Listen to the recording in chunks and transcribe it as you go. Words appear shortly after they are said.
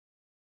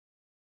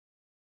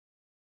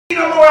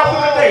no more after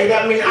the day.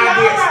 That means I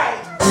did.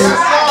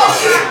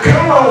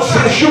 Come on,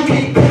 sis. You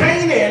keep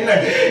painting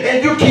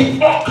and you keep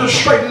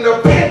orchestrating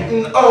the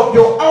painting of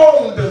your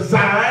own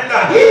design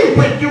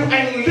when you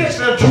ain't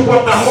listening to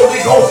what the Holy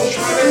Ghost is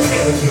trying to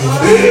tell you.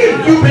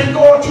 You've been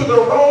going to the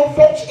wrong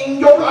folks in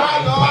your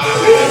life.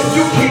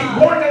 You keep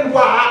wondering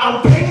why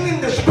I'm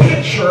painting this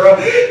picture.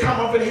 Come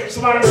up and hit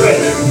somebody and say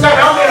that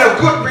I'm in a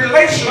good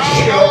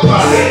relationship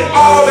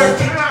all the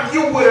time.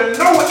 You would have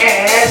no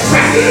ass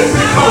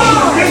because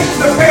you missed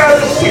the fair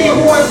to see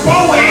who is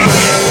born.